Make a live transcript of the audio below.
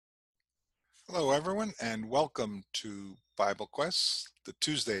Hello, everyone, and welcome to Bible Quest, the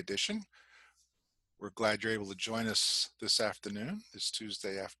Tuesday edition. We're glad you're able to join us this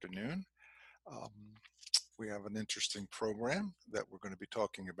Tuesday afternoon. Um, we have an interesting program that we're going to be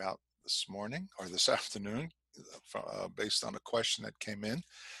talking about this morning or this afternoon based on a question that came in.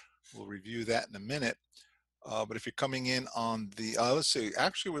 We'll review that in a minute. But if you're coming in on let's see,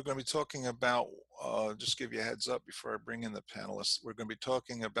 actually, we're going to be talking about, just give you a heads up before I bring in the panelists, we're going to be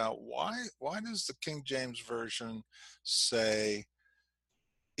talking about why does the King James Version say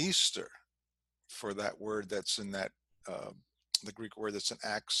Easter for that word that's in that, uh, the Greek word that's in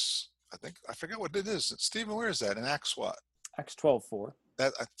Acts, I forget what it is. Stephen, where is that? In Acts what? Acts 12:4.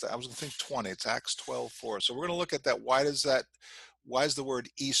 That I was going to think 20. It's Acts 12:4. So we're going to look at that. Why is the word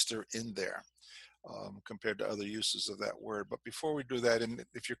Easter in there? Compared to other uses of that word. But before we do that, and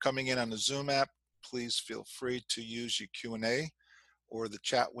if you're coming in on the Zoom app, please feel free to use your Q&A or the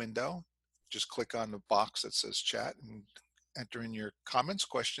chat window. Just click on the box that says chat and enter in your comments,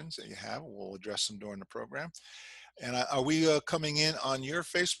 questions that you have. We'll address them during the program. And are we coming in on your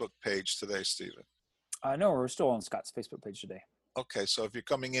Facebook page today, Stephen? No, we're still on Scott's Facebook page today. Okay, so if you're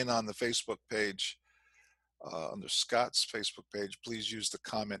coming in on the Facebook page, under Scott's Facebook page, please use the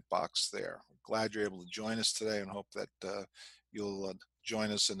comment box there. We're glad you're able to join us today and hope that you'll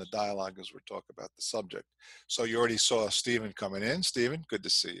join us in the dialogue as we talk about the subject. So you already saw Stephen coming in. Stephen, good to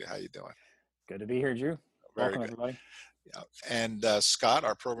see you. How you doing? Good to be here, Drew. Very Welcome, good. everybody. Yeah. And Scott,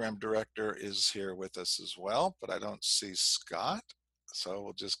 our program director, is here with us as well, but I don't see Scott. So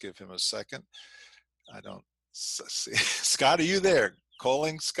we'll just give him a second. I don't see. Scott, are you there?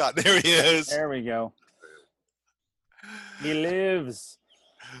 Calling Scott. There he is. There we go. He lives.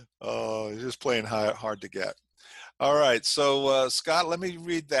 Oh, he's just playing hard to get. All right. So, Scott, let me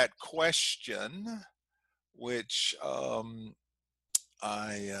read that question, which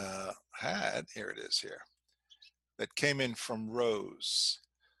I had. Here it is here. That came in from Rose.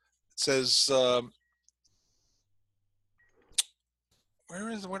 It says, where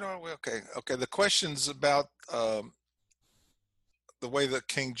are we? Okay. The question's about the way the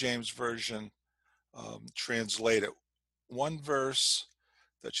King James Version translate it. One verse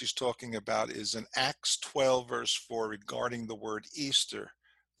that she's talking about is in Acts 12, verse 4, regarding the word Easter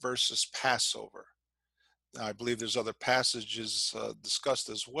versus Passover. Now, I believe there's other passages discussed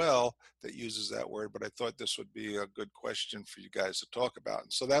as well that uses that word, but I thought this would be a good question for you guys to talk about.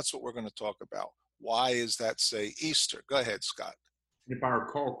 And so that's what we're going to talk about. Why is that say Easter? Go ahead, Scott. If I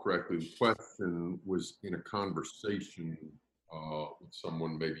recall correctly, the question was in a conversation with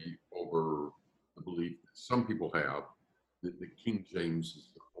someone maybe over the belief that some people have that the King James is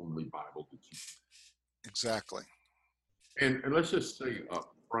the only Bible that you can. Exactly. And let's just say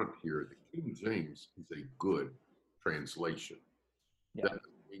up front here, the King James is a good translation. Yeah. That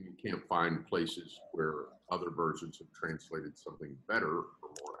doesn't mean you can't find places where other versions have translated something better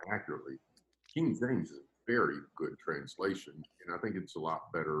or more accurately. King James is a very good translation, and I think it's a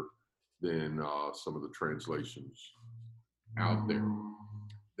lot better than some of the translations out there.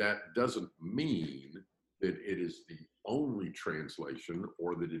 That doesn't mean that it is the only translation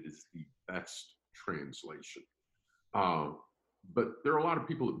or that it is the best translation. But there are a lot of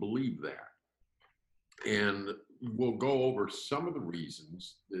people that believe that. And we'll go over some of the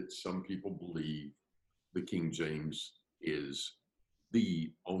reasons that some people believe the King James is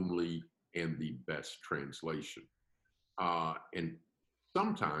the only and the best translation. And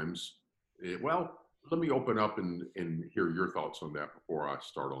sometimes, let me open up and hear your thoughts on that before I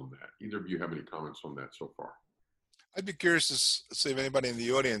start on that. Either of you have any comments on that so far? I'd be curious to see if anybody in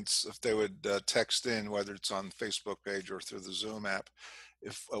the audience, if they would text in, whether it's on the Facebook page or through the Zoom app,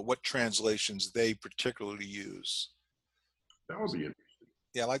 if what translations they particularly use. That would be interesting.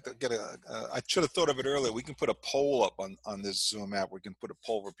 Yeah, I'd like to get I should have thought of it earlier. We can put a poll up on this Zoom app. We can put a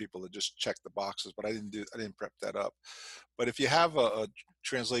poll for people to just check the boxes, but I didn't prep that up. But if you have a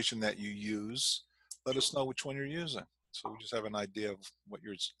translation that you use, let us know which one you're using. So we just have an idea of what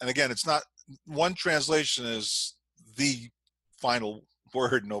you're, and again, it's not, one translation is the final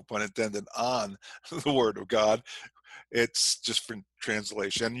word, no pun intended, on the word of God. It's just for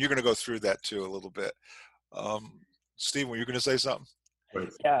translation. You're going to go through that too a little bit. Steve, were you going to say something?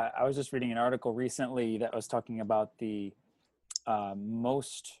 Yeah, I was just reading an article recently that was talking about the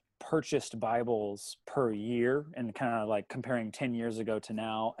most purchased Bibles per year and kind of like comparing 10 years ago to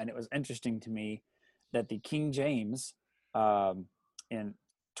now. And it was interesting to me that the King James in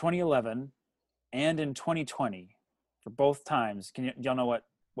 2011 and in 2020, for both times, y'all know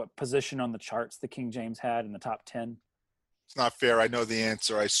what position on the charts the King James had in the top 10? It's not fair. I know the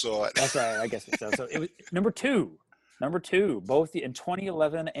answer. I saw it. That's right. I guess so. So it was number 2. Number two, both in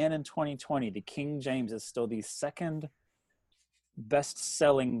 2011 and in 2020, the King James is still the second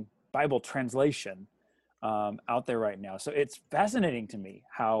best-selling Bible translation out there right now. So it's fascinating to me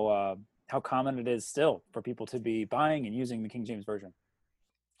how common it is still for people to be buying and using the King James version.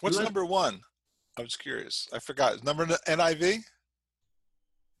 What's number one? I was curious. I forgot. Number NIV?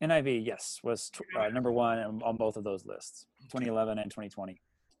 NIV, yes, was number one on both of those lists, 2011 and 2020.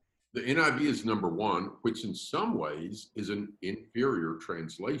 The NIV is number one, which in some ways is an inferior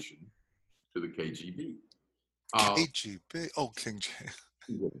translation to the KJV. KGB. Oh, King James.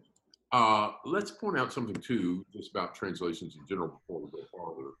 Let's point out something too, just about translations in general before we go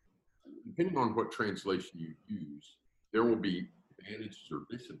farther. Depending on what translation you use, there will be advantages or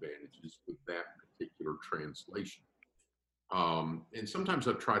disadvantages with that particular translation. And sometimes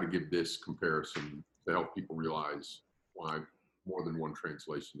I try to give this comparison to help people realize why more than one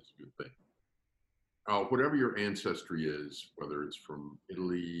translation is a good thing. Whatever your ancestry is, whether it's from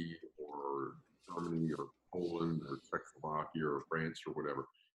Italy or Germany or Poland or Czechoslovakia or France or whatever,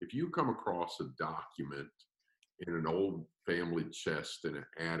 if you come across a document in an old family chest in an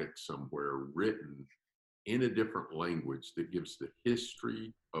attic somewhere written in a different language that gives the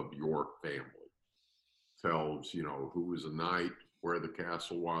history of your family, tells, who was a knight, where the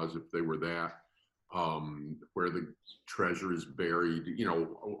castle was, if they were that, where the treasure is buried,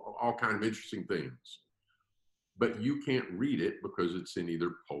 all kind of interesting things. But you can't read it because it's in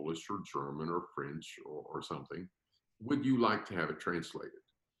either Polish or German or French or something. Would you like to have it translated?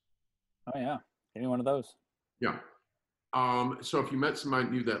 Oh, yeah. Any one of those. Yeah. So if you met somebody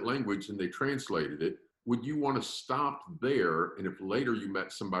who knew that language and they translated it, would you want to stop there? And if later you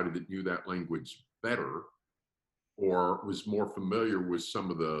met somebody that knew that language better or was more familiar with some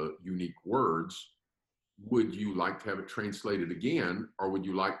of the unique words, would you like to have it translated again? Or would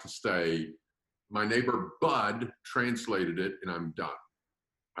you like to say, my neighbor Bud translated it and I'm done?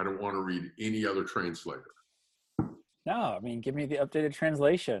 I don't want to read any other translator. No, give me the updated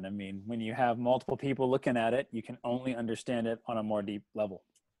translation. When you have multiple people looking at it, you can only understand it on a more deep level.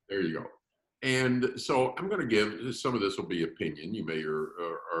 There you go. And so I'm going to give, some of this will be opinion. You may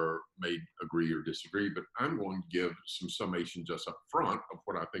or may agree or disagree, but I'm going to give some summation just up front of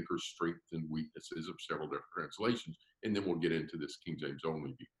what I think are strengths and weaknesses of several different translations. And then we'll get into this King James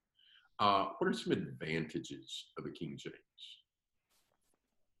only view. What are some advantages of the King James?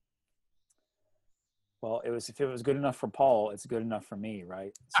 Well, if it was good enough for Paul, it's good enough for me,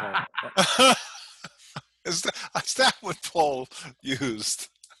 right? So Is that what Paul used?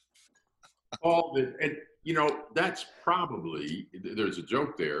 Paul, that's probably, there's a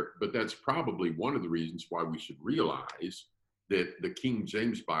joke there, but that's probably one of the reasons why we should realize that the King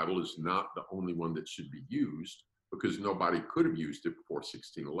James Bible is not the only one that should be used, because nobody could have used it before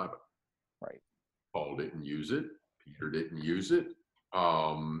 1611. Right. Paul didn't use it. Peter didn't use it.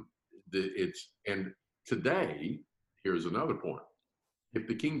 And today, here's another point. If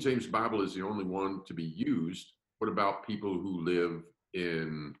the King James Bible is the only one to be used, what about people who live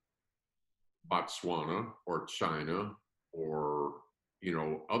in Botswana or China or,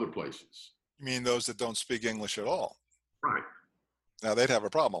 other places? You mean those that don't speak English at all? Right. Now they'd have a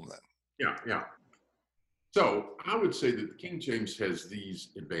problem then. Yeah. So I would say that the King James has these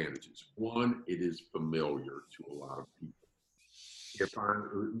advantages. One, it is familiar to a lot of people.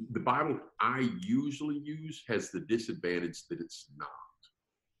 The Bible I usually use has the disadvantage that it's not.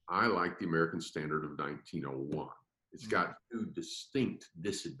 I like the American Standard of 1901. It's got two distinct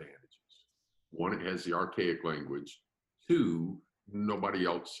disadvantages. One, it has the archaic language. Two, nobody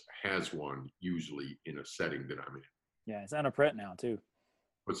else has one usually in a setting that I'm in. Yeah, it's out of print now too.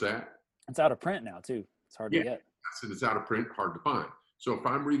 What's that? It's out of print now too. It's hard to get. I said it's out of print, hard to find. So if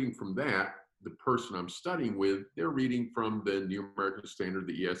I'm reading from that, the person I'm studying with, they're reading from the New American Standard,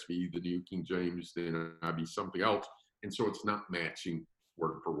 the ESV, the New King James, the NIV, something else. And so it's not matching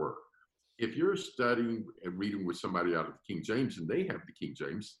word for word. If you're studying and reading with somebody out of the King James and they have the King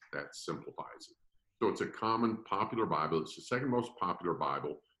James, that simplifies it. So it's a common, popular Bible. It's the second most popular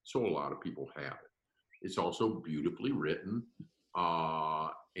Bible, so a lot of people have it. It's also beautifully written,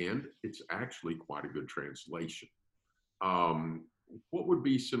 and it's actually quite a good translation. What would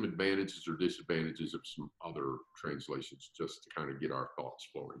be some advantages or disadvantages of some other translations, just to kind of get our thoughts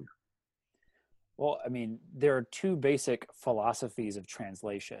flowing here? Well, there are two basic philosophies of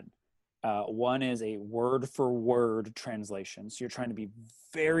translation. One is a word for word translation. So you're trying to be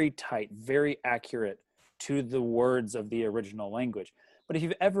very tight, very accurate to the words of the original language. But if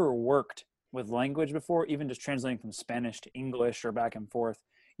you've ever worked with language before, even just translating from Spanish to English or back and forth,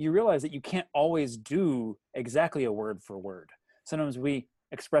 you realize that you can't always do exactly a word for word. Sometimes we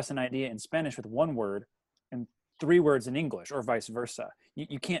express an idea in Spanish with one word, and 3 words in English or vice versa.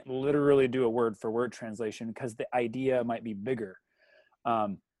 You can't literally do a word for word translation because the idea might be bigger.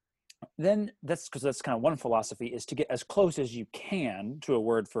 Then that's kind of one philosophy, is to get as close as you can to a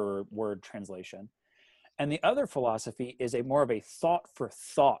word for word translation. And the other philosophy is more of a thought for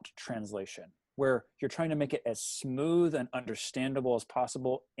thought translation, where you're trying to make it as smooth and understandable as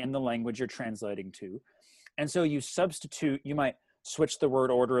possible in the language you're translating to. And so you might switch the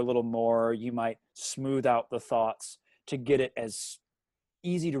word order a little more, you might smooth out the thoughts to get it as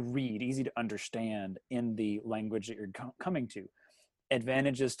easy to read, easy to understand in the language that you're coming to.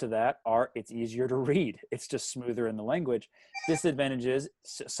 Advantages to that are it's easier to read. It's just smoother in the language. Disadvantages,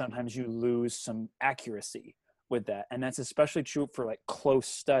 sometimes you lose some accuracy with that. And that's especially true for like close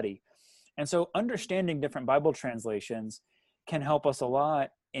study. And so understanding different Bible translations can help us a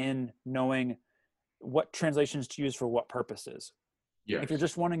lot in knowing what translations to use for what purposes. Yes. If you're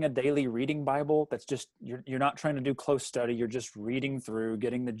just wanting a daily reading Bible, that's just, you're not trying to do close study, you're just reading through,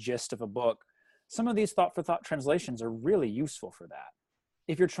 getting the gist of a book. Some of these thought for thought translations are really useful for that.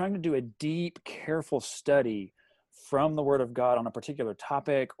 If you're trying to do a deep, careful study from the Word of God on a particular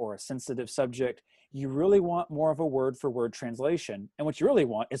topic or a sensitive subject, you really want more of a word for word translation. And what you really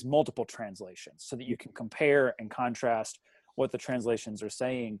want is multiple translations so that you can compare and contrast what the translations are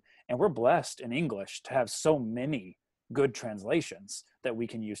saying. And we're blessed in English to have so many good translations that we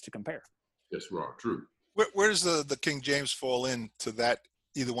can use to compare. Yes, Rob, true. Where does the King James fall into that,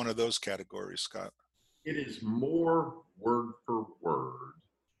 either one of those categories, Scott? It is more word for word.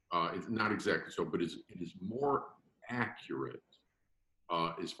 It's not exactly so, but it is more accurate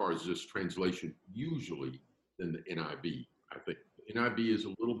as far as this translation usually than the NIV. I think the NIV is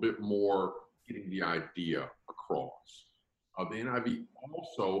a little bit more getting the idea across. The NIV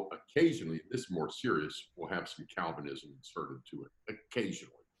also occasionally, this is more serious, will have some Calvinism inserted to it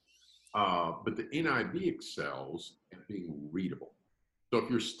occasionally. But the NIV excels at being readable. So if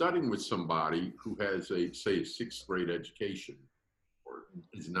you're studying with somebody who has say a 6th grade education or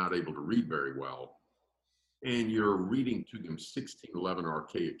is not able to read very well, and you're reading to them 1611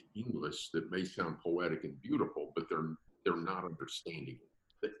 archaic English that may sound poetic and beautiful, but they're not understanding it.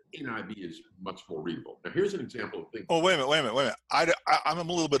 The NIV is much more readable. Now here's an example of things. Oh, wait a minute. I'm a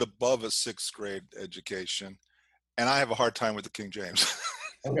little bit above a 6th grade education, and I have a hard time with the King James.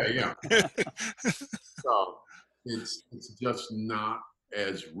 Okay, yeah. So it's just not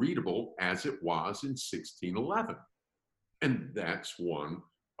as readable as it was in 1611. And that's one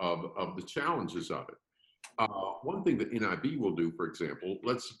of the challenges of it. One thing that NIV will do, for example,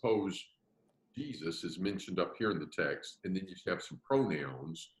 let's suppose Jesus is mentioned up here in the text, and then you have some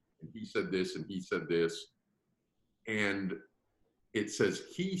pronouns, and he said this, and he said this, and it says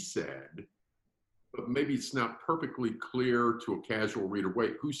he said, but maybe it's not perfectly clear to a casual reader.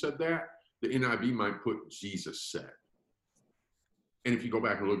 Wait, who said that? The NIV might put Jesus said. And if you go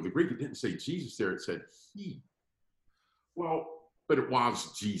back and look at the Greek, it didn't say Jesus there, it said he. Well, but it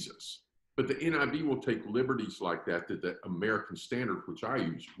was Jesus. But the NIV will take liberties like that the American Standard, which I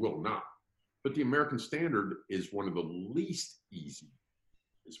use, will not. But the American Standard is one of the least easy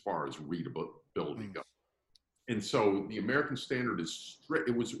as far as readability goes. And so the American Standard is strict.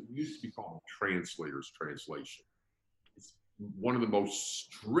 It used to be called translator's translation. It's one of the most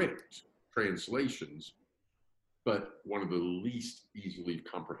strict translations, but one of the least easily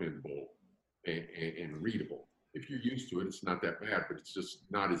comprehensible and readable. If you're used to it, it's not that bad, but it's just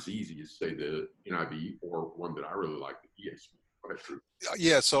not as easy as, say, the NIV or one that I really like, the ESV.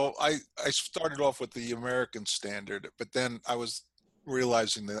 Yeah, so I started off with the American Standard, but then I was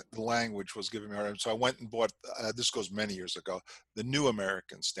realizing that the language was giving me a hard time. So I went and bought, this goes many years ago, the New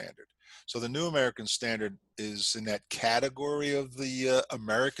American Standard. So the New American Standard is in that category of the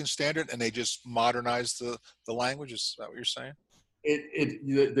American Standard, and they just modernized the language. Is that what you're saying?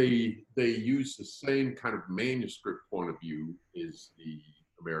 They use the same kind of manuscript point of view as the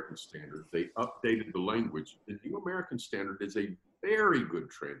American Standard. They updated the language. The New American Standard is a very good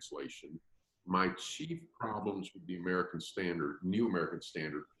translation. My chief problems with the American Standard, New American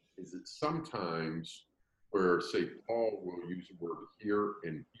Standard, is that sometimes where, say, Paul will use a word here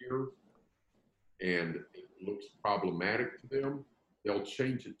and here, and it looks problematic to them, they'll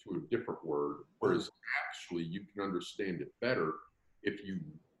change it to a different word, whereas actually you can understand it better if you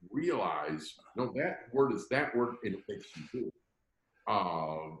realize, no, that word is that word, and it makes you do it.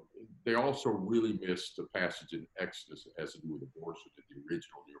 They also really missed a passage in Exodus that has to do with abortion in the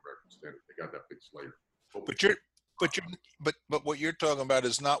original New American Standard. They got that fixed later. But what you're talking about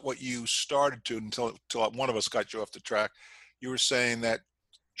is not what you started to until one of us got you off the track. You were saying that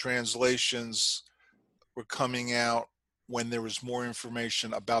translations were coming out when there was more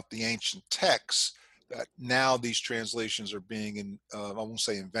information about the ancient texts that now these translations are being I won't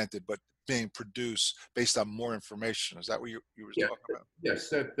say invented, but being produced based on more information. Is that what you were Yeah, talking about?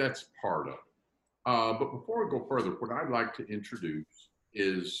 yes, that's part of it. But before I go further, what I'd like to introduce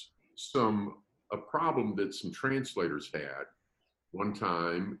is a problem that some translators had one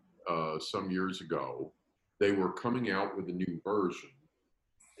time some years ago. They were coming out with a new version,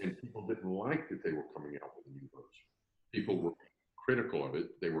 and people didn't like that they were coming out with a new version. People were critical of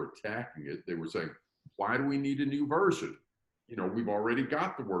it. They were attacking it. They were saying, "Why do we need a new version? You know, we've already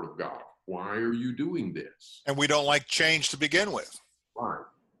got the Word of God. Why are you doing this?" And we don't like change to begin with. Right.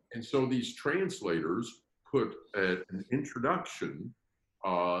 And so these translators put an introduction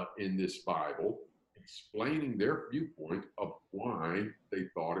in this Bible explaining their viewpoint of why they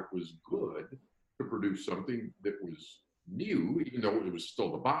thought it was good to produce something that was new, even though it was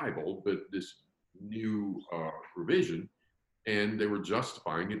still the Bible, but this new revision. And they were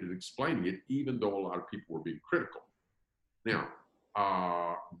justifying it and explaining it, even though a lot of people were being critical. Now,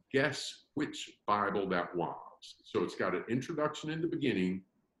 guess which Bible that was? So it's got an introduction in the beginning,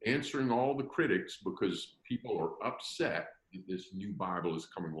 answering all the critics because people are upset that this new Bible is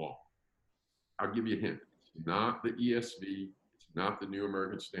coming along. I'll give you a hint. It's not the ESV. It's not the New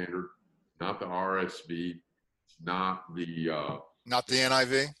American Standard. Not the RSV. It's not the Not the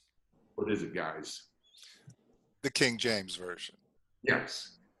NIV? What is it, guys? The King James Version.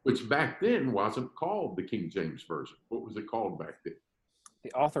 Yes, which back then wasn't called the King James Version. What was it called back then?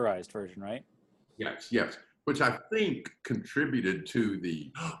 The authorized version, right? Yes, which I think contributed to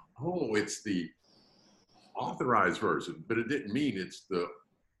the, oh, it's the authorized version, but it didn't mean it's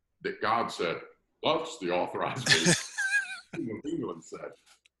that God said, that's the authorized version. King of England said,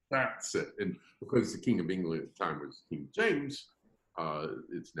 that's it. And because the King of England at the time was King James,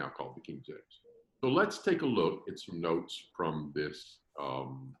 it's now called the King James. So let's take a look at some notes from this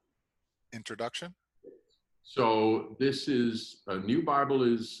introduction. So this is a new Bible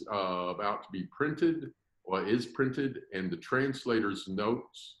is about to be printed, or is printed, and the translator's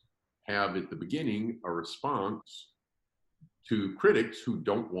notes have at the beginning a response to critics who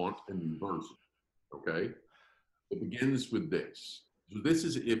don't want a new version. Okay, it begins with this. So this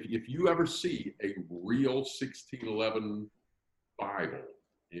is if you ever see a real 1611 Bible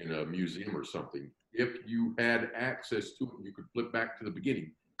in a museum or something, if you had access to it, you could flip back to the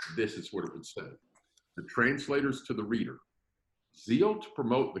beginning. This is what it would say. The translators to the reader. Zeal to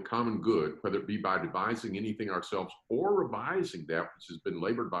promote the common good, whether it be by devising anything ourselves or revising that which has been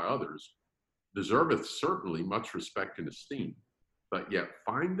labored by others, deserveth certainly much respect and esteem, but yet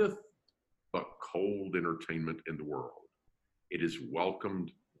findeth but cold entertainment in the world. It is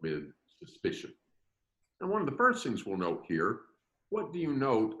welcomed with suspicion. And one of the first things we'll note here, what do you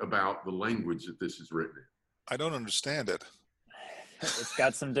note about the language that this is written in? I don't understand it. It's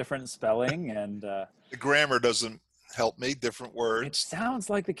got some different spelling, and the grammar doesn't help me. Different words. It sounds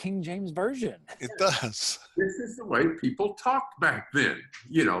like the King James Version. It does. This is the way people talked back then.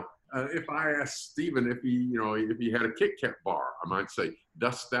 You know, if I asked Stephen if he had a Kit Kat bar, I might say,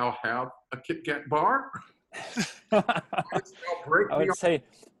 "Dost thou have a Kit Kat bar?" I would say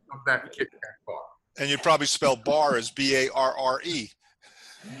of that Kit Kat bar. And you'd probably spell bar as B-A-R-R-E.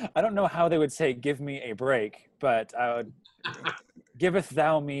 I don't know how they would say, "Give me a break," but I would. Giveth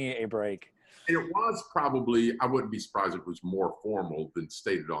thou me a break. And it was probably, I wouldn't be surprised if it was more formal than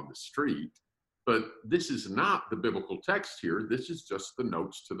stated on the street, but this is not the biblical text here. This is just the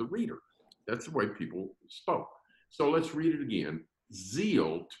notes to the reader. That's the way people spoke. So let's read it again.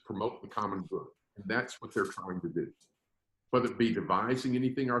 Zeal to promote the common good. And that's what they're trying to do. Whether it be devising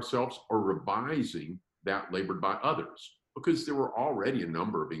anything ourselves or revising that labored by others. Because there were already a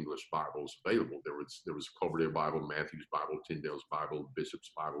number of English Bibles available. There was Coverdale Bible, Matthew's Bible, Tyndale's Bible,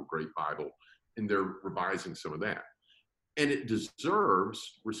 Bishop's Bible, Great Bible, and they're revising some of that. And it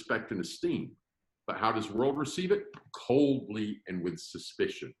deserves respect and esteem. But how does the world receive it? Coldly and with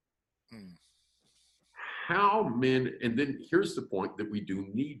suspicion. And then here's the point that we do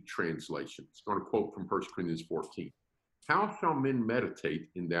need translations. I'm going to quote from 1 Corinthians 14. How shall men meditate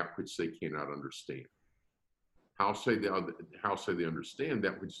in that which they cannot understand? How say they understand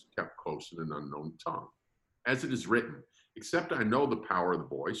that which is kept close in an unknown tongue? As it is written, except I know the power of the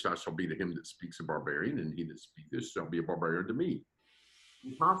voice, I shall be to him that speaks a barbarian, and he that speaketh shall be a barbarian to me.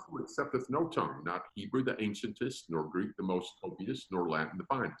 The apostle accepteth no tongue, not Hebrew the ancientest, nor Greek the most copious, nor Latin the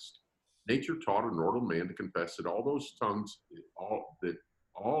finest. Nature taught a mortal man to confess that all those tongues,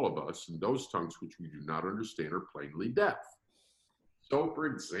 all of us, and those tongues which we do not understand are plainly deaf. So, for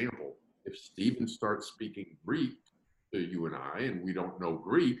example, if Stephen starts speaking Greek to you and I, and we don't know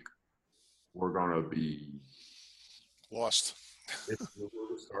Greek, we're going to be lost. if we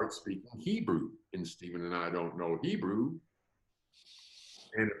were to start speaking Hebrew, and Stephen and I don't know Hebrew,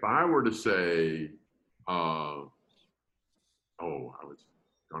 and if I were to say, I was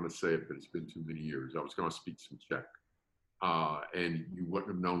going to say it, but it's been too many years. I was going to speak some Czech, and you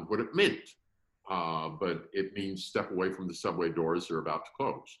wouldn't have known what it meant. But it means step away from the subway doors, they're about to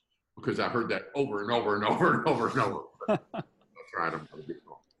close. Because I heard that over and over and over and over and over. That's right, I'm going to get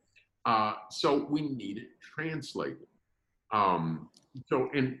wrong. So we need it translated.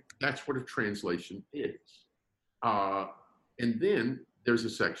 And that's what a translation is. And then there's a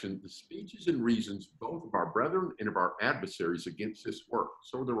section, the speeches and reasons both of our brethren and of our adversaries against this work.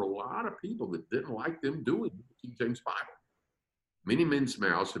 So there were a lot of people that didn't like them doing the King James Bible. Many men's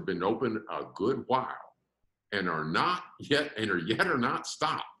mouths have been open a good while and are not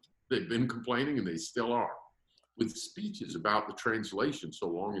stopped. They've been complaining and they still are, with speeches about the translation so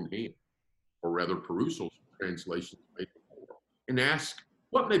long in hand, or rather perusals of translations made before, and ask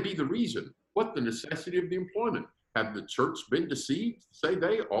what may be the reason, what the necessity of the employment. Have the church been deceived, say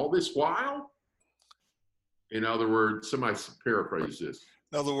they, all this while? In other words, somebody paraphrase this.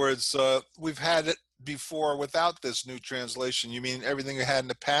 In other words, we've had it before without this new translation. You mean everything we had in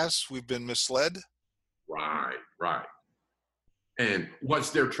the past, we've been misled? Right. And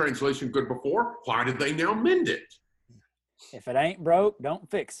was their translation good before? Why did they now mend it? If it ain't broke, don't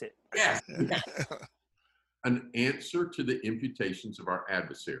fix it. Yes. An answer to the imputations of our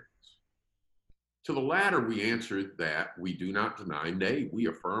adversaries. To the latter, we answered that we do not deny, nay, we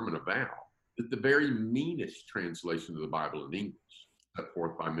affirm and avow that the very meanest translation of the Bible in English, set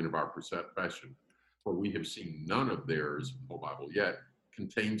forth by men of our profession, for we have seen none of theirs, no Bible yet,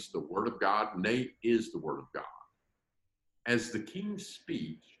 contains the word of God, nay, is the word of God. As the king's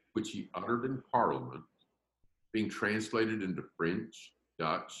speech, which he uttered in Parliament, being translated into French,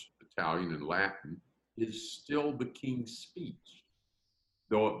 Dutch, Italian, and Latin, is still the king's speech,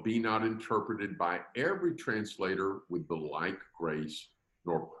 though it be not interpreted by every translator with the like grace,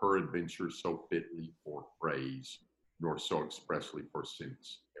 nor peradventure so fitly for phrase, nor so expressly for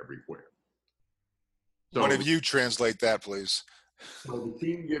sense everywhere. So, One of you translate that, please. So the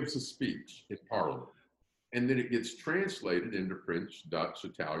king gives a speech in Parliament, and then it gets translated into French, Dutch,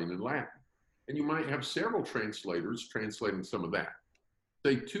 Italian, and Latin. And you might have several translators translating some of that.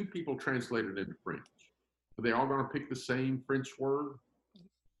 Say 2 people translated into French. Are they all going to pick the same French word?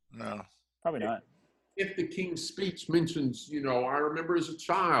 No. Probably not. If the king's speech mentions, I remember as a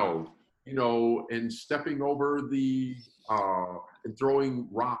child, and stepping over the, and throwing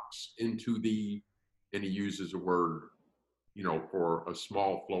rocks into the, and he uses a word, for a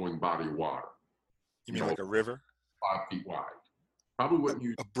small flowing body of water. You mean like a river? 5 feet wide. Probably wouldn't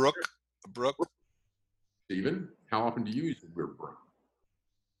use a brook. A brook. Stephen, how often do you use the word brook?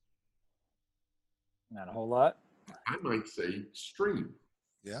 Not a whole lot. I might say stream.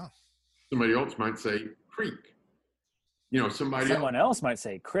 Yeah. Somebody else might say creek. Someone else might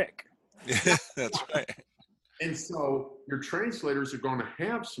say crick. Yeah, that's right. And so your translators are going to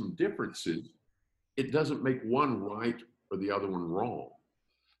have some differences. It doesn't make one right or the other one wrong.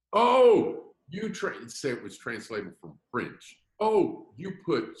 Oh, say it was translated from French. Oh, you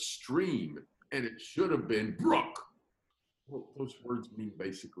put stream and it should have been brook. Well, those words mean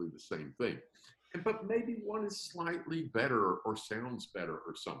basically the same thing. But maybe one is slightly better or sounds better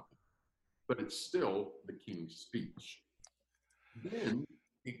or something. But it's still the king's speech. Then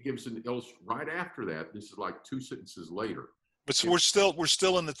it gives an illustration right after that. This is like 2 sentences later. But so we're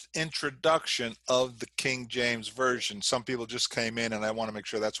still in the introduction of the King James Version. Some people just came in, and I want to make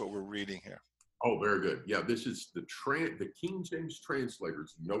sure that's what we're reading here. Oh, very good. Yeah, this is the King James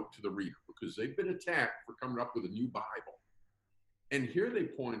translators' note to the reader, because they've been attacked for coming up with a new Bible. And here they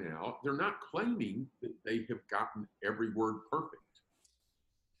point out they're not claiming that they have gotten every word perfect.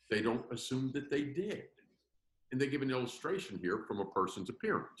 They don't assume that they did. And they give an illustration here from a person's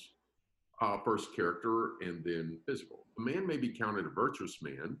appearance. First character and then physical. A man may be counted a virtuous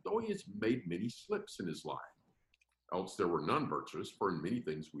man, though he has made many slips in his life. Else there were none virtuous, for in many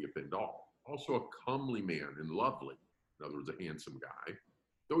things we offend all. Also a comely man and lovely, in other words, a handsome guy,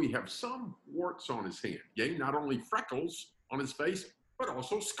 though he have some warts on his hand, yea, not only freckles on his face, but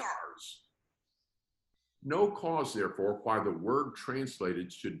also scars. No cause, therefore, why the word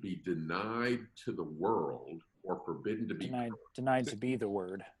translated should be denied to the world or forbidden to be denied to be the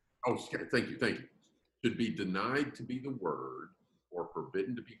word. Oh, thank you. Should be denied to be the word or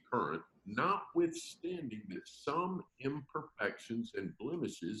forbidden to be current, notwithstanding that some imperfections and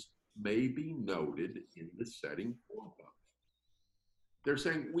blemishes may be noted in the setting forth of. They're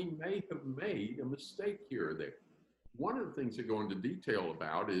saying we may have made a mistake here or there. One of the things they go into detail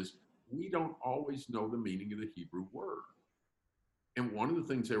about is we don't always know the meaning of the Hebrew word. And one of the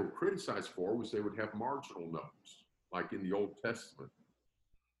things they were criticized for was they would have marginal notes, like in the Old Testament.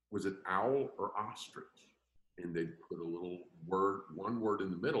 Was it owl or ostrich? And they'd put a little word, one word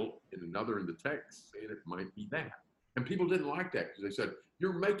in the middle and another in the text, saying it might be that. And people didn't like that because they said,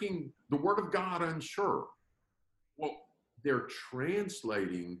 you're making the word of God unsure. Well, they're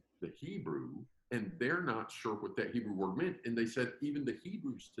translating the Hebrew and they're not sure what that Hebrew word meant. And they said, even the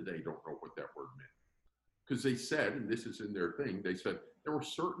Hebrews today don't know what that word meant. Because they said, and this is in their thing, they said there were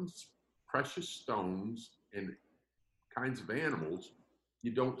certain precious stones and kinds of animals.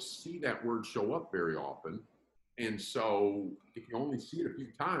 You don't see that word show up very often. And so if you only see it a few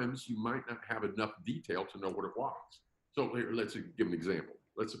times, you might not have enough detail to know what it was. So here, let's give an example.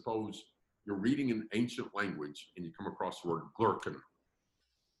 Let's suppose you're reading an ancient language and you come across the word glurkin.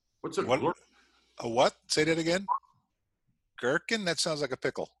 What's a glurkin? A what? Say that again. Gherkin? That sounds like a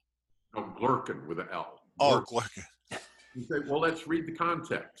pickle. No, glurkin with an L. Oh, glurkin. You say, well, let's read the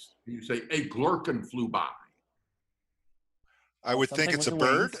context. You say, a glurkin flew by. I would think it's a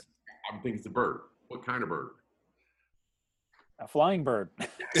bird. I would think it's a bird. What kind of bird? A flying bird.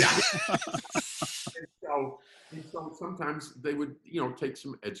 And so sometimes they would, take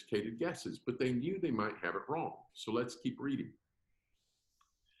some educated guesses, but they knew they might have it wrong. So let's keep reading.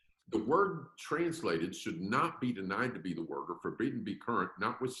 The word translated should not be denied to be the word or forbidden to be current,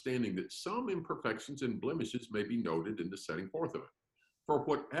 notwithstanding that some imperfections and blemishes may be noted in the setting forth of it. For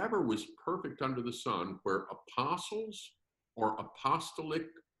whatever was perfect under the sun, where apostles or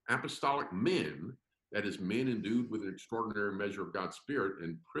apostolic men, that is, men endued with an extraordinary measure of God's Spirit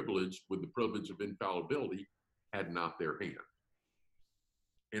and privileged with the privilege of infallibility, had not their hand.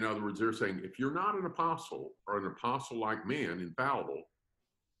 In other words, they're saying, if you're not an apostle or an apostle-like man, infallible,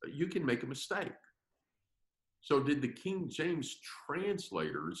 you can make a mistake. So did the King James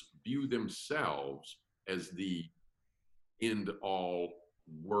translators view themselves as the end all,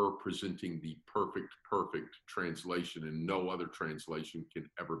 were presenting the perfect translation and no other translation can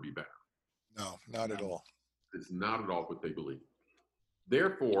ever be better? No, not at all. It's not at all what they believe.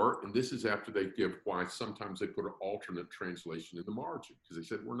 Therefore, and this is after they give why sometimes they put an alternate translation in the margin, because they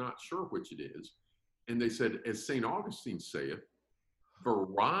said, we're not sure which it is. And they said, as St. Augustine saith,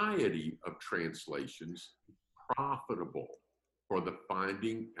 variety of translations is profitable for the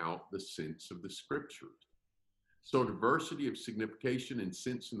finding out the sense of the scriptures. So diversity of signification and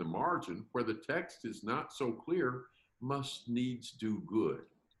sense in the margin, where the text is not so clear, must needs do good,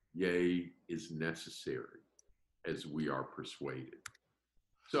 yea, is necessary, as we are persuaded.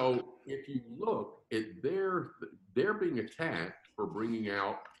 So if you look at they're being attacked for bringing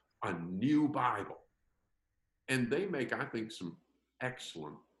out a new Bible. And they make, I think, some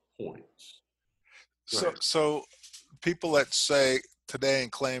excellent points. So people that say today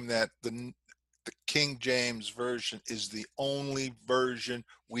and claim that the King James Version is the only version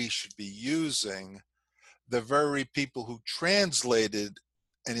we should be using, the very people who translated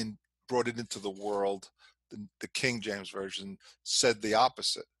and brought it into the world, the King James Version, said the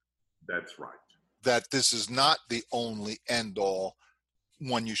opposite. That's right. That this is not the only end all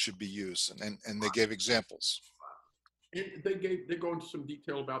one you should be using. And they gave examples. And they go into some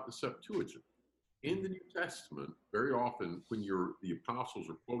detail about the Septuagint. In the New Testament, very often when the apostles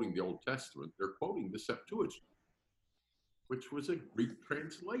are quoting the Old Testament, they're quoting the Septuagint, which was a Greek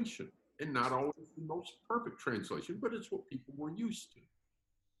translation, and not always the most perfect translation, but it's what people were used to.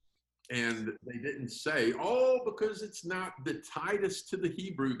 And they didn't say, because it's not the tightest to the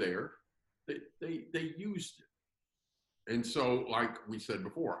Hebrew there, they used it. And so, like we said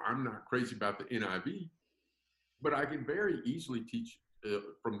before, I'm not crazy about the NIV, but I can very easily teach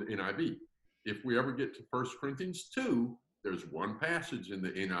from the NIV. If we ever get to 1 Corinthians 2, there's one passage in the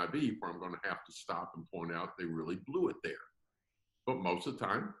NIV where I'm going to have to stop and point out they really blew it there. But most of the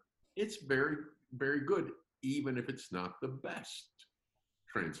time, it's very, very good, even if it's not the best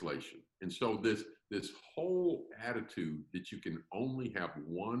translation. And so this whole attitude that you can only have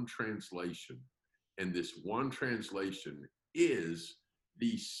one translation, and this one translation is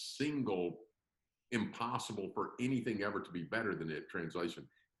the single impossible for anything ever to be better than it translation,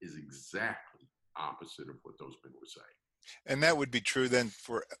 is exactly opposite of what those men were saying. And that would be true then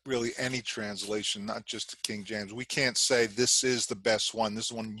for really any translation, not just the King James. We can't say this is the best one, this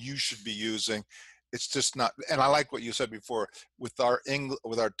is one you should be using. It's just not. And I like what you said before, with our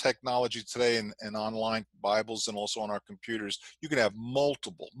technology today and online Bibles and also on our computers, you can have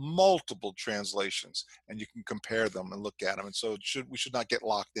multiple translations and you can compare them and look at them. And so we should not get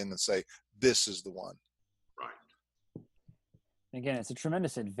locked in and say, this is the one. Right. Again, it's a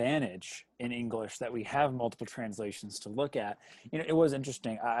tremendous advantage in English that we have multiple translations to look at. It was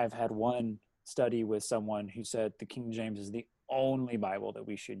interesting. I've had one study with someone who said the King James is the only Bible that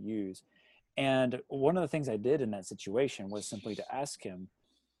we should use. And one of the things I did in that situation was simply to ask him,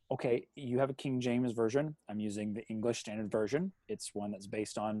 okay, you have a King James version. I'm using the English Standard Version. It's one that's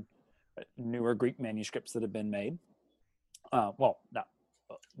based on newer Greek manuscripts that have been made. Well, not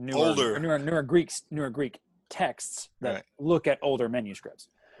Older. newer Greek texts that Right. look at older manuscripts.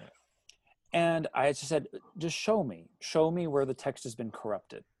 And I just said, just show me where the text has been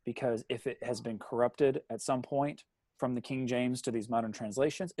corrupted. Because if it has been corrupted at some point from the King James to these modern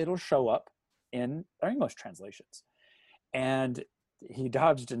translations, it'll show up in our English translations. And he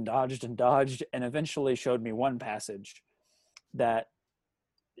dodged and dodged and dodged, and eventually showed me one passage that,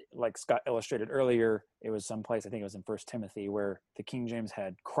 like Scott illustrated earlier, it was someplace, I think it was in 1 Timothy, where the King James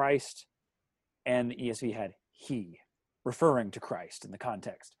had Christ and the ESV had he, referring to Christ in the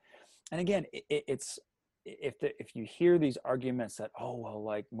context. And again, it's if you hear these arguments that, oh, well,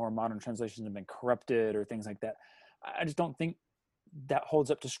 like more modern translations have been corrupted or things like that, I just don't think that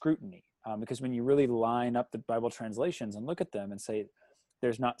holds up to scrutiny. Because when you really line up the Bible translations and look at them and say,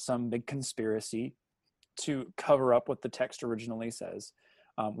 there's not some big conspiracy to cover up what the text originally says.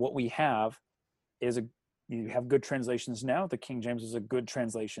 What we have is you have good translations now. The King James was a good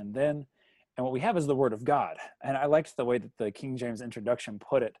translation then. And what we have is the Word of God. And I liked the way that the King James introduction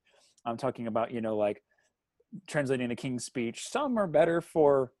put it. I'm talking about, like translating the King's speech. Some are better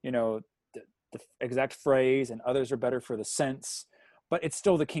for, the exact phrase, and others are better for the sense, but it's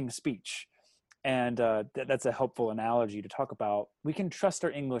still the King's speech. And that's a helpful analogy to talk about. We can trust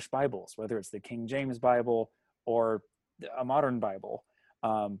our English Bibles, whether it's the King James Bible or a modern Bible.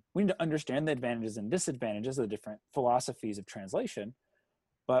 We need to understand the advantages and disadvantages of the different philosophies of translation.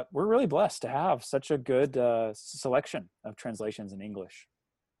 But we're really blessed to have such a good selection of translations in English.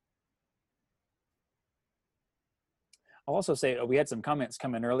 I'll also say we had some comments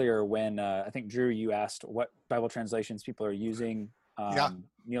come in earlier when I think, Drew, you asked what Bible translations people are using.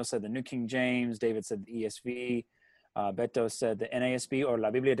 Neil said the New King James. David said the ESV. Beto said the NASB, or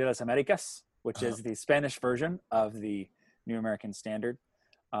La Biblia de las Americas, which is the Spanish version of the New American Standard.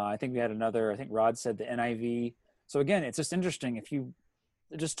 I think we had another, I think Rod said the NIV. So again, it's just interesting if you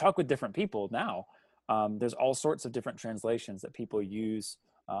just talk with different people now. There's all sorts of different translations that people use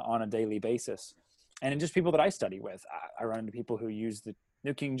on a daily basis. And just people that I study with, I run into people who use the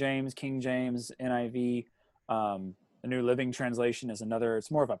New King James, NIV. The New Living Translation is another. It's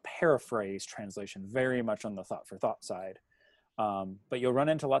more of a paraphrase translation, very much on the thought for thought side. But you'll run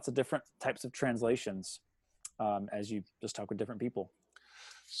into lots of different types of translations as you just talk with different people.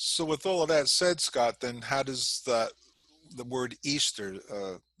 So with all of that said, Scott, then how does the word Easter,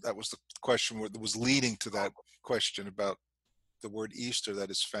 that was the question that was leading to that question about the word Easter that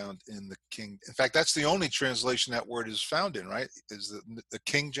is found in the King. In fact, that's the only translation that word is found in, right? Is the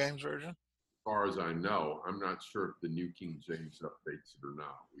King James Version? As far as I know, I'm not sure if the New King James updates it or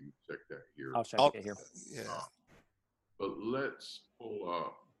not. We can check that here. I'll check it here. Yeah. But let's pull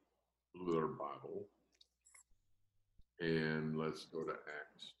up their Bible and let's go to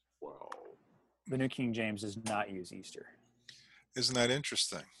Acts 12. The New King James does not use Easter. Isn't that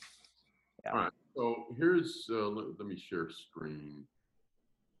interesting? Yeah. All right. So here's, let me share screen.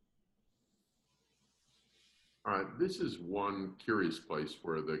 All right. This is one curious place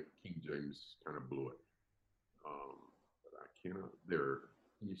where the King James kind of blew it. But I cannot, there.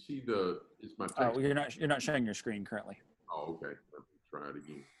 Can you see is my text? Oh, you're not showing your screen currently. Oh, okay. Let me try it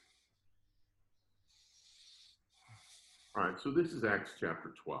again. All right. So this is Acts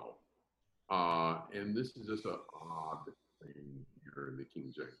chapter 12. And this is just an odd thing here in the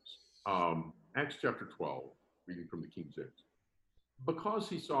King James. Acts chapter 12, reading from the King James. Because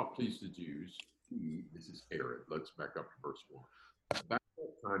he saw it pleased the Jews, this is Herod. Let's back up to verse 1. Back at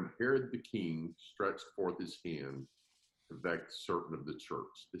that time, Herod the king stretched forth his hand to vex certain of the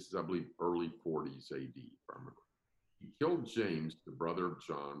church. This is, I believe, early 40s AD, if I remember. He killed James, the brother of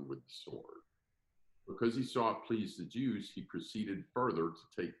John, with the sword. Because he saw it pleased the Jews, he proceeded further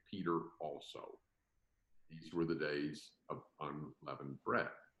to take Peter also. These were the days of unleavened bread.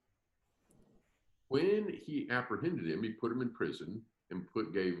 When he apprehended him, he put him in prison and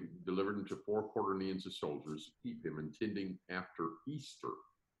delivered him to 4 quaternions of soldiers to keep him, intending after Easter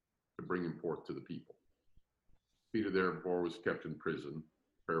to bring him forth to the people. Peter therefore was kept in prison.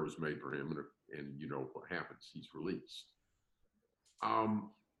 Prayer was made for him, and you know what happens. He's released.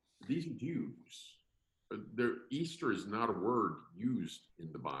 These Jews, Easter is not a word used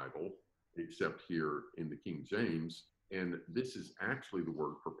in the Bible, except here in the King James. And this is actually the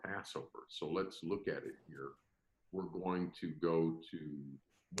word for Passover. So let's look at it here. We're going to go to,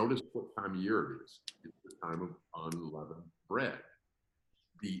 notice what time of year it is. It's the time of unleavened bread.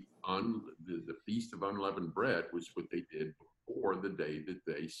 The Feast of Unleavened Bread was what they did for the day that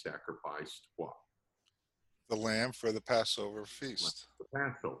they sacrificed what? The lamb for the Passover feast. The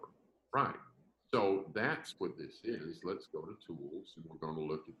Passover. Right. So that's what this is. Let's go to tools, and we're going to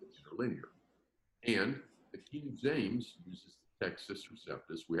look at the interlinear. And the King James uses the Textus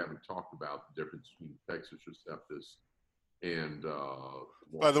Receptus. We haven't talked about the difference between the Textus Receptus and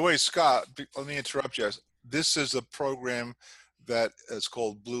By the way, Scott, let me interrupt you. This is a program that is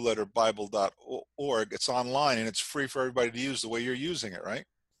called blueletterbible.org. It's online and it's free for everybody to use the way you're using it, right?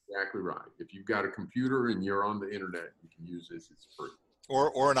 Exactly right. If you've got a computer and you're on the internet, you can use this. It's free.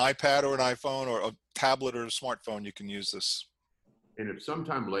 Or an iPad or an iPhone or a tablet or a smartphone, you can use this. And if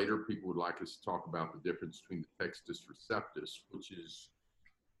sometime later people would like us to talk about the difference between the Textus Receptus, which is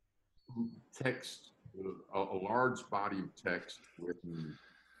text, a large body of text written,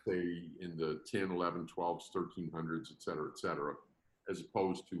 say, in the 10, 11, 12s, 1300s, et cetera, as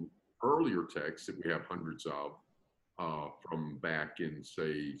opposed to earlier texts that we have hundreds of from back in,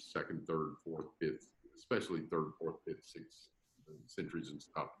 say, 2nd, 3rd, 4th, 5th, especially 3rd, 4th, 5th, 6th centuries and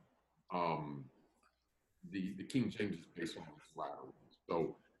stuff. The King James is based on these latter ones.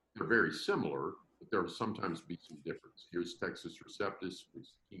 So they're very similar, but there will sometimes be some difference. Here's Textus Receptus, which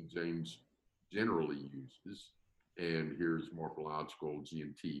King James generally uses, and here's morphological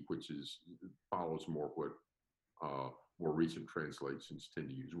G&T, which follows more what more recent translations tend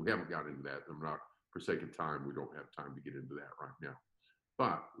to use. We haven't got into that. For sake of time, we don't have time to get into that right now.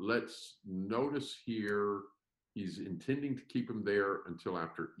 But let's notice here, he's intending to keep him there until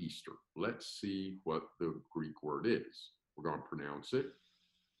after Easter. Let's see what the Greek word is. We're going to pronounce it.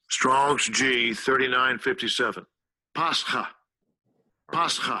 Strong's G 3957. Pascha.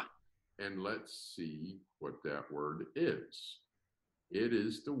 Pascha. And let's see what that word is. It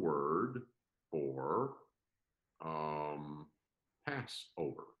is the word for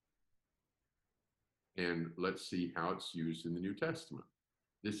Passover. And let's see how it's used in the New Testament.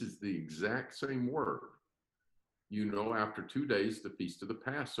 This is the exact same word. You know, after 2 days, the feast of the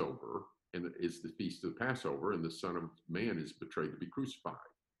Passover, and it's the feast of the Passover, and the Son of Man is betrayed to be crucified.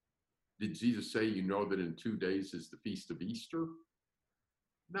 Did Jesus say, you know that in 2 days is the feast of Easter?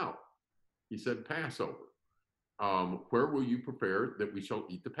 No. He said Passover. Where will you prepare that we shall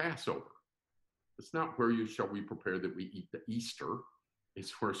eat the Passover? It's not where shall we prepare that we eat the Easter.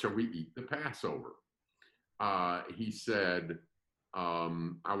 It's where shall we eat the Passover. He said,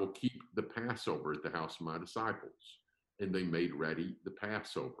 I will keep the Passover at the house of my disciples. And they made ready the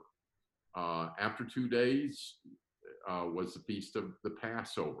Passover. After 2 days was the feast of the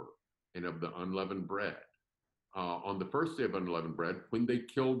Passover and of the unleavened bread. On the first day of unleavened bread, when they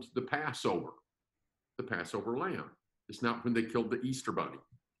killed the Passover lamb. It's not when they killed the Easter bunny.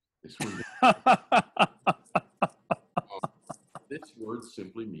 It's when this word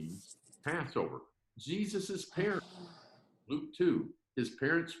simply means Passover. Jesus's parents, Luke 2, his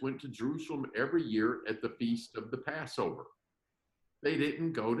parents went to Jerusalem every year at the feast of the Passover. They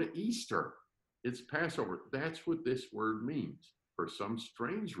didn't go to Easter. It's Passover. That's what this word means. For some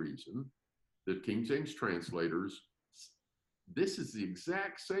strange reason, the King James translators, this is the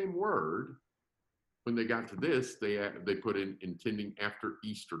exact same word. When they got to this, they put in intending after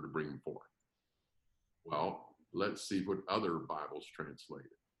Easter to bring forth. Well, let's see what other Bibles translated.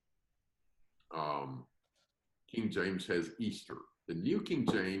 King James has Easter. The New King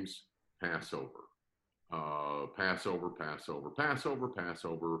James, Passover. Passover, Passover, Passover,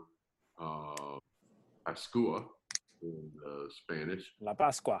 Passover, Pascua in Spanish. La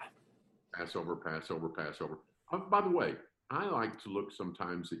Pascua. Passover, Passover, Passover. By the way, I like to look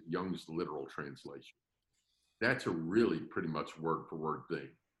sometimes at Young's literal translation. That's a really pretty much word for word thing.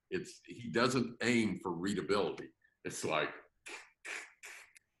 He doesn't aim for readability. It's like,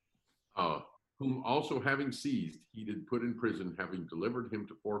 whom also having seized, he did put in prison, having delivered him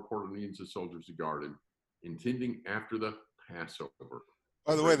to 4 Corinthians of soldiers of Garden, intending after the Passover.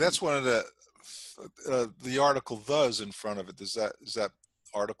 By the way, that's one of the article "thes" in front of it. Is that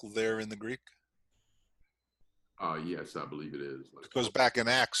article there in the Greek? Yes, I believe it is. Because back in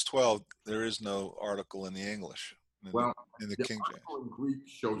Acts 12, there is no article in the English. In the King James. In Greek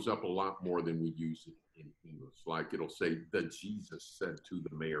shows up a lot more than we use it in English. Like it'll say, the Jesus said to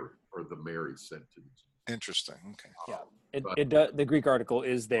the Mary, or the Mary said to the Jesus. Interesting. Okay. Yeah, the Greek article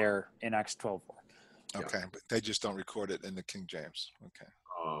is there in Acts 12:4. Okay, Yeah. but they just don't record it in the King James. Okay.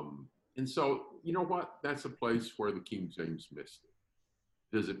 And so, you know what? That's a place where the King James missed it.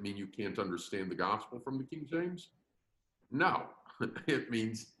 Does it mean you can't understand the gospel from the King James? No. It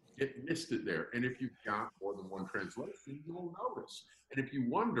means it missed it there. And if you've got more than one translation, you'll notice. And if you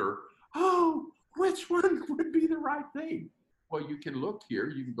wonder, which one would be the right thing? Well, you can look here.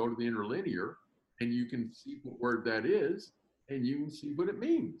 You can go to the interlinear, and you can see what word that is. and you can see what it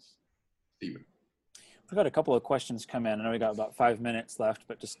means, Stephen. We've got a couple of questions come in. I know we got about 5 minutes left,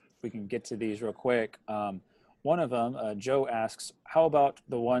 but just we can get to these real quick. One of them, Joe asks, how about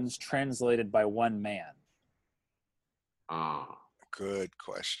the ones translated by one man? Good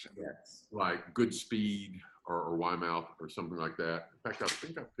question. Yes. Like Goodspeed or Weymouth or something like that. In fact, I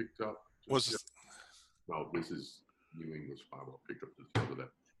think I picked up. No, this is New English Bible. I picked up this other that.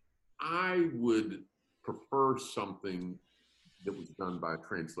 I would prefer something that was done by a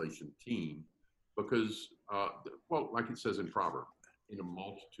translation team because, well, like it says in Proverbs, in a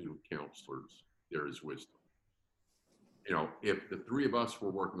multitude of counselors, there is wisdom. You know, if the three of us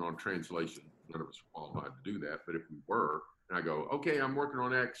were working on translation, none of us are qualified to do that, but if we were, and I go, okay, I'm working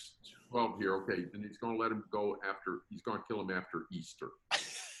on Acts 12 here. Okay, then he's going to let him go after, he's going to kill him after Easter.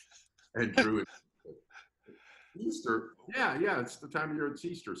 And Drew, Easter, yeah, it's the time of year it's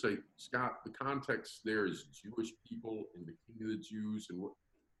Easter. Say, Scott, the context there is Jewish people in the King of the Jews, and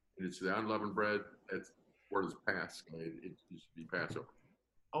it's the unleavened bread. That's where does Pasch? It should be Passover.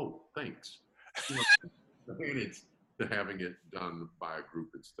 Oh, thanks. You know, advantage to having it done by a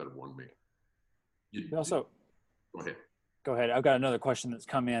group instead of one man. We also, Go ahead. Go ahead. I've got another question that's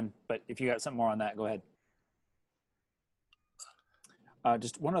come in, but if you got something more on that, go ahead.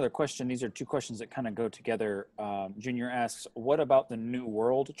 Just one other question. These are two questions that kind of go together. Junior asks, what about the New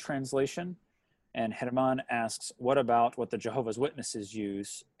World Translation? And Herman asks, what about what the Jehovah's Witnesses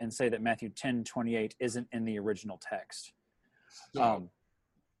use and say that Matthew 10:28 isn't in the original text? So,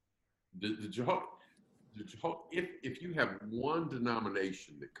 if you have one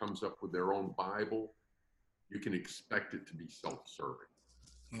denomination that comes up with their own Bible, you can expect it to be self-serving,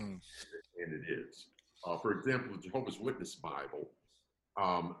 and it is. For example, the Jehovah's Witness Bible,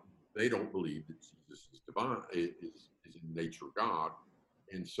 they don't believe that Jesus is divine, is in nature God,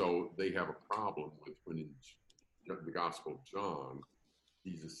 and so they have a problem with when in the Gospel of John,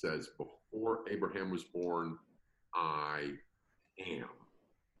 Jesus says, "Before Abraham was born, I am."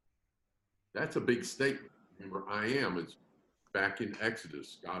 That's a big statement. Remember, I am is back in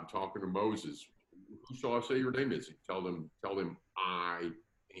Exodus, God talking to Moses. Who shall I say your name is? Tell them, I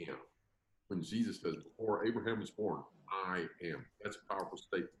am. When Jesus says, before Abraham was born, I am. That's a powerful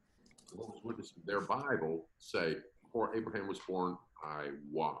statement. The Jehovah's Witnesses in their Bible say, before Abraham was born, I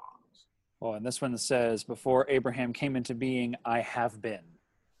was. Well, and this one says, before Abraham came into being, I have been.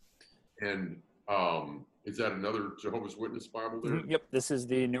 And is that another Jehovah's Witness Bible there? Yep, this is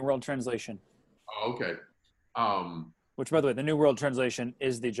the New World Translation. Oh, okay. Which, by the way, the New World Translation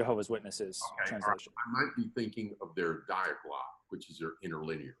is the Jehovah's Witnesses translation. I might be thinking of their diaglott, which is their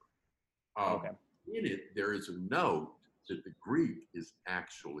interlinear. Okay. In it, there is a note that the Greek is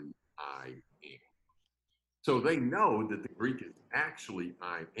actually I am. So they know that the Greek is actually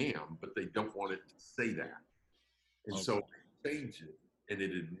I am, but they don't want it to say that. And so they change it, and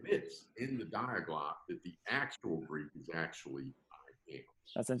it admits in the diaglott that the actual Greek is actually I am.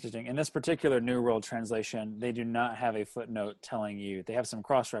 That's interesting. In this particular New World Translation, they do not have a footnote telling you. They have some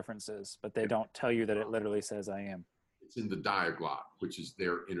cross-references, but they don't tell you that it literally says I am. It's in the diaglott, which is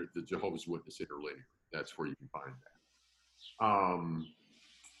the Jehovah's Witness interlinear. That's where you can find that.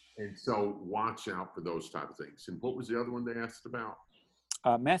 And so watch out for those type of things. And what was the other one they asked about?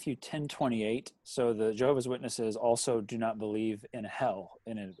 Matthew 10:28. So the Jehovah's Witnesses also do not believe in hell,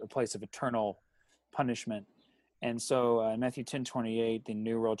 in a place of eternal punishment. And so in Matthew 10:28, the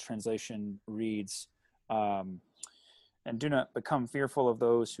New World Translation reads, and do not become fearful of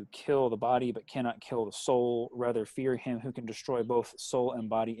those who kill the body but cannot kill the soul. Rather fear him who can destroy both soul and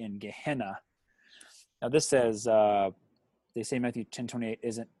body in Gehenna. Now this says, they say Matthew 10:28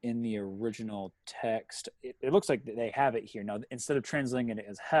 isn't in the original text. It looks like they have it here. Now, instead of translating it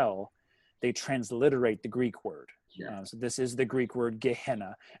as hell, they transliterate the Greek word. Yeah. So this is the Greek word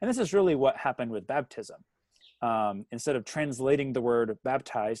Gehenna. And this is really what happened with baptism. Instead of translating the word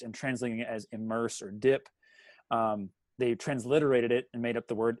baptized and translating it as immerse or dip, they transliterated it and made up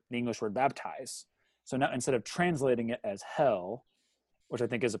the English word baptize. So now instead of translating it as hell, which I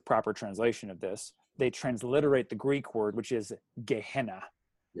think is a proper translation of this, they transliterate the Greek word, which is Gehenna.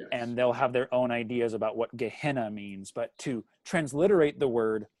 Yes. And they'll have their own ideas about what Gehenna means. But to transliterate the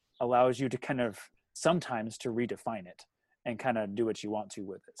word allows you to kind of sometimes to redefine it and kind of do what you want to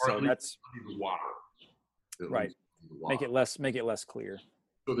with it. Or So that's the water. right. Make it less clear.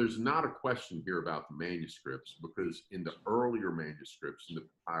 So there's not a question here about the manuscripts, because in the earlier manuscripts, in the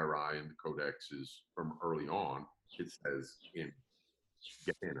papyri and the codexes from early on, it says in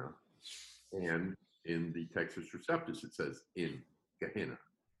Gehenna, and in the Textus Receptus, it says in Gehenna,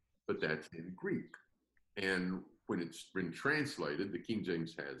 but that's in Greek. And when it's been translated, the King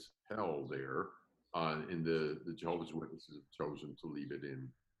James has hell there, And the Jehovah's Witnesses have chosen to leave it in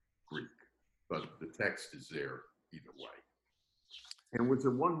Greek, but the text is there either way. And was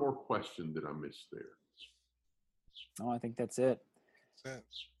there one more question that I missed there? No, I think that's it. That's it.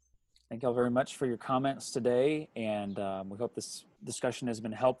 Thank you all very much for your comments today, and we hope this discussion has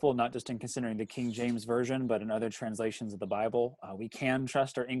been helpful, not just in considering the King James Version, but in other translations of the Bible. We can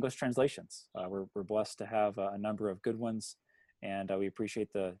trust our English translations. We're blessed to have a number of good ones, and we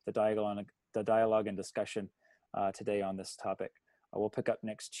appreciate the dialogue and discussion today on this topic. We'll pick up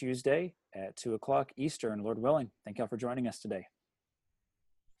next Tuesday at 2 o'clock Eastern, Lord willing. Thank you all for joining us today.